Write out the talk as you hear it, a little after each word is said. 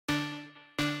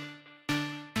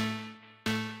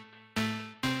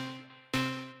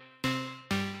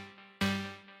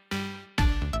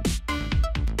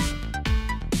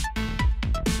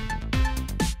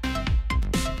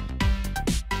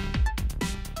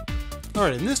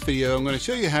Alright, in this video I'm going to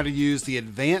show you how to use the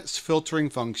advanced filtering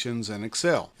functions in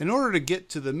Excel. In order to get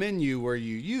to the menu where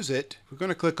you use it, we're going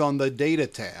to click on the Data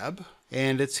tab,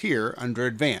 and it's here under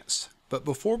Advanced. But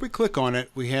before we click on it,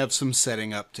 we have some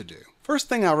setting up to do. First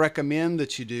thing I recommend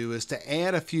that you do is to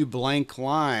add a few blank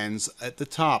lines at the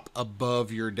top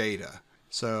above your data.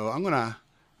 So I'm going to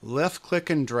left click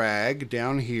and drag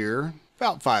down here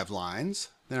about 5 lines.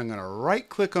 Then I'm going to right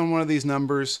click on one of these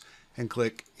numbers and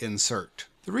click Insert.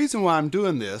 The reason why I'm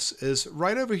doing this is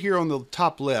right over here on the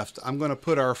top left, I'm going to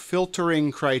put our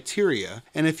filtering criteria.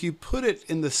 And if you put it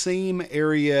in the same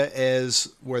area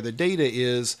as where the data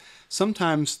is,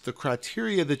 sometimes the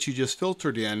criteria that you just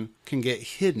filtered in can get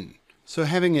hidden. So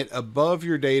having it above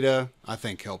your data, I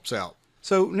think, helps out.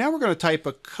 So now we're going to type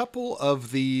a couple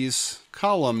of these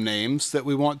column names that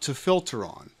we want to filter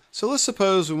on. So let's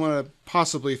suppose we want to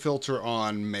possibly filter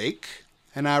on make.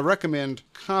 And I recommend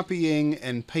copying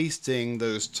and pasting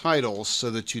those titles so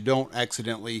that you don't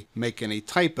accidentally make any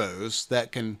typos.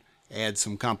 That can add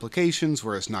some complications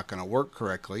where it's not going to work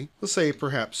correctly. Let's say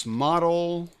perhaps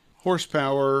model,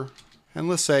 horsepower, and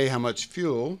let's say how much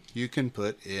fuel you can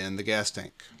put in the gas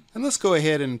tank. And let's go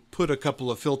ahead and put a couple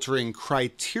of filtering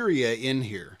criteria in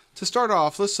here. To start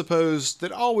off, let's suppose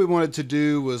that all we wanted to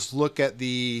do was look at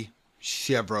the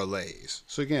Chevrolets.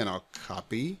 So again, I'll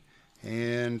copy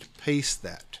and paste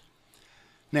that.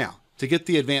 Now, to get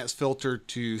the advanced filter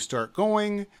to start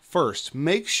going, first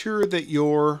make sure that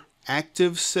your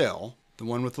active cell, the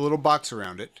one with the little box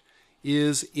around it,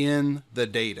 is in the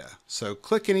data. So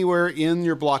click anywhere in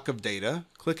your block of data,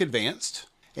 click Advanced,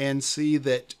 and see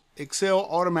that Excel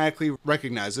automatically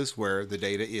recognizes where the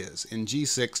data is in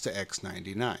G6 to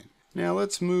X99. Now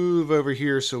let's move over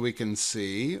here so we can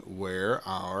see where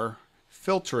our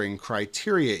filtering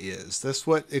criteria is. That's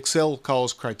what Excel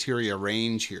calls criteria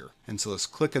range here. And so let's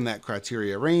click in that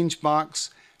criteria range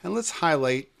box and let's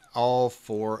highlight all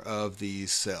 4 of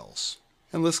these cells.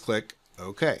 And let's click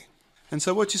OK. And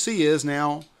so what you see is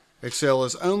now Excel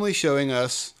is only showing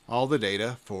us all the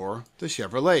data for the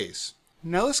Chevrolets.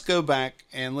 Now let's go back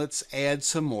and let's add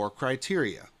some more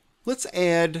criteria. Let's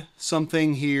add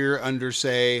something here under,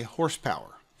 say, horsepower.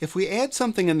 If we add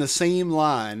something in the same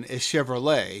line as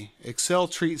Chevrolet, Excel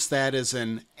treats that as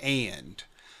an AND.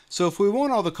 So if we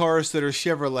want all the cars that are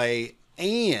Chevrolet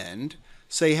and,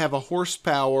 say, have a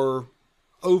horsepower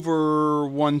over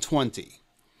 120,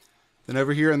 then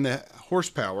over here in the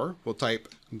horsepower, we'll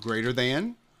type greater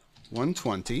than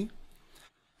 120.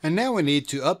 And now we need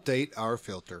to update our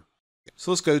filter.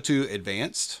 So let's go to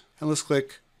Advanced and let's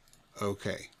click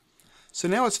OK. So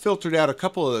now it's filtered out a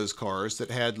couple of those cars that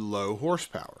had low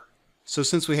horsepower. So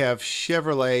since we have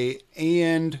Chevrolet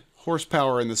and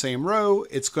horsepower in the same row,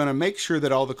 it's going to make sure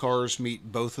that all the cars meet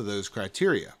both of those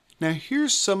criteria. Now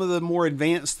here's some of the more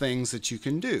advanced things that you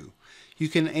can do. You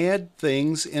can add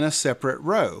things in a separate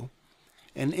row,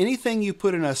 and anything you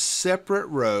put in a separate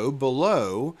row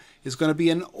below is going to be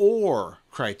an OR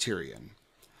criterion.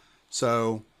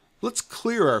 So let's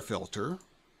clear our filter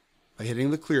by hitting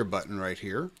the clear button right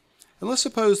here. And let's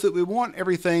suppose that we want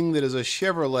everything that is a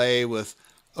Chevrolet with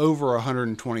over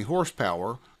 120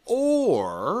 horsepower,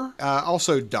 or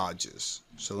also Dodges.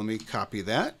 So let me copy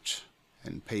that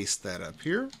and paste that up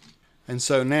here. And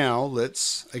so now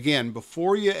let's, again,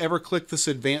 before you ever click this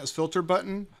advanced filter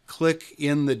button, click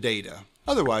in the data.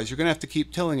 Otherwise, you're going to have to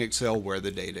keep telling Excel where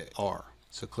the data are.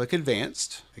 So click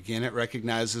Advanced. Again, it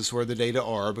recognizes where the data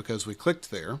are because we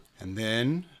clicked there. And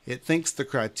then it thinks the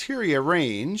criteria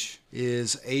range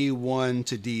is A1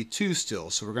 to D2 still.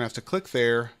 So we're going to have to click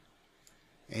there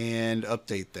and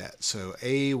update that. So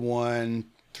A1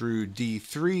 through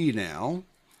D3 now.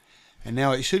 And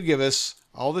now it should give us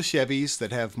all the Chevys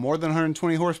that have more than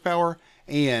 120 horsepower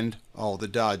and all the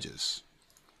Dodges.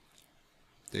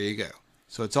 There you go.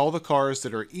 So it's all the cars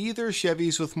that are either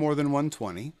Chevys with more than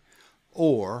 120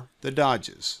 or the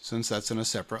Dodges, since that's in a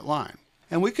separate line.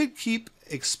 And we could keep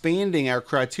expanding our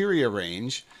criteria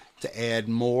range to add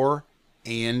more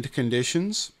AND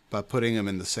conditions by putting them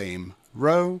in the same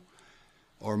row,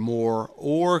 or more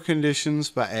OR conditions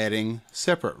by adding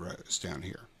separate rows down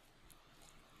here.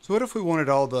 So what if we wanted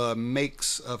all the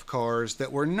makes of cars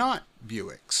that were not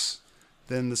Buicks?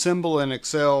 Then the symbol in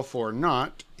Excel for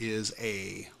not is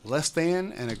a less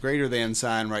than and a greater than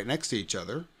sign right next to each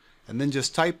other. And then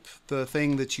just type the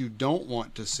thing that you don't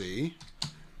want to see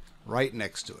right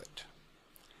next to it.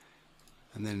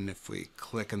 And then if we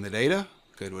click in the data,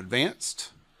 go to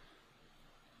Advanced,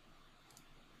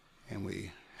 and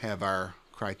we have our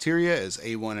criteria as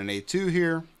A1 and A2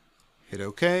 here, hit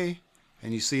OK,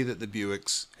 and you see that the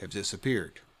Buicks have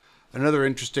disappeared. Another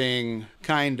interesting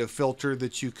kind of filter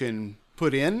that you can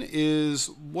put in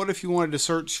is, what if you wanted to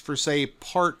search for, say,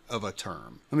 part of a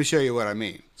term? Let me show you what I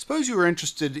mean. Suppose you were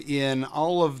interested in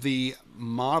all of the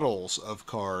models of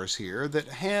cars here that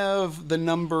have the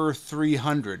number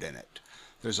 300 in it.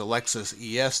 There's a Lexus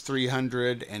ES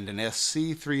 300 and an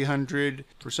SC 300.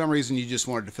 For some reason you just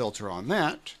wanted to filter on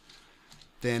that.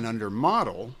 Then under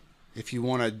model, if you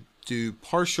want to do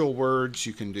partial words,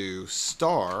 you can do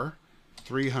star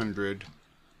 300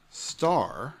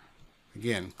 star.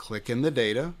 Again, click in the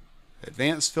data,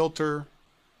 advanced filter.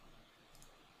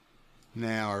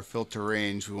 Now our filter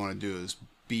range we want to do is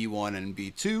B1 and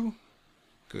B2.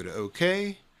 Go to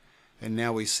OK. And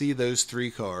now we see those three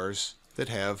cars that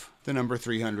have the number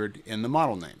 300 in the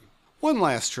model name. One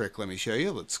last trick let me show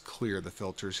you. Let's clear the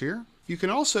filters here. You can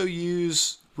also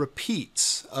use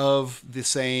repeats of the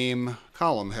same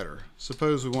column header.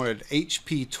 Suppose we wanted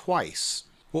HP twice.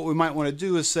 What we might want to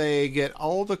do is say get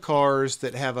all the cars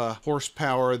that have a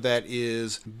horsepower that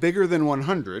is bigger than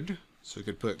 100. So we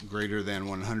could put greater than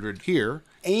 100 here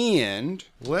and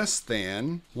less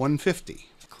than 150.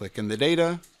 Click in the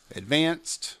data,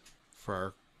 advanced. For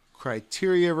our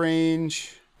criteria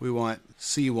range, we want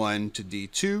C1 to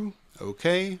D2,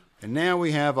 OK. And now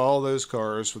we have all those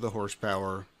cars with a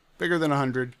horsepower bigger than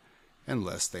 100 and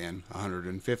less than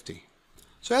 150.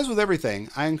 So as with everything,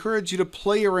 I encourage you to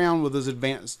play around with this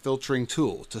advanced filtering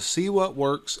tool to see what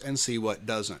works and see what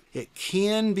doesn't. It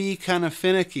can be kind of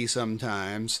finicky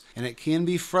sometimes, and it can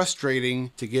be frustrating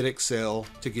to get Excel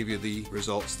to give you the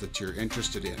results that you're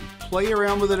interested in. Play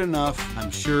around with it enough,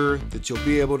 I'm sure that you'll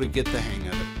be able to get the hang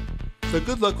of it. So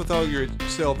good luck with all your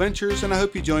Excel ventures, and I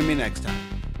hope you join me next time.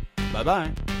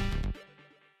 Bye-bye.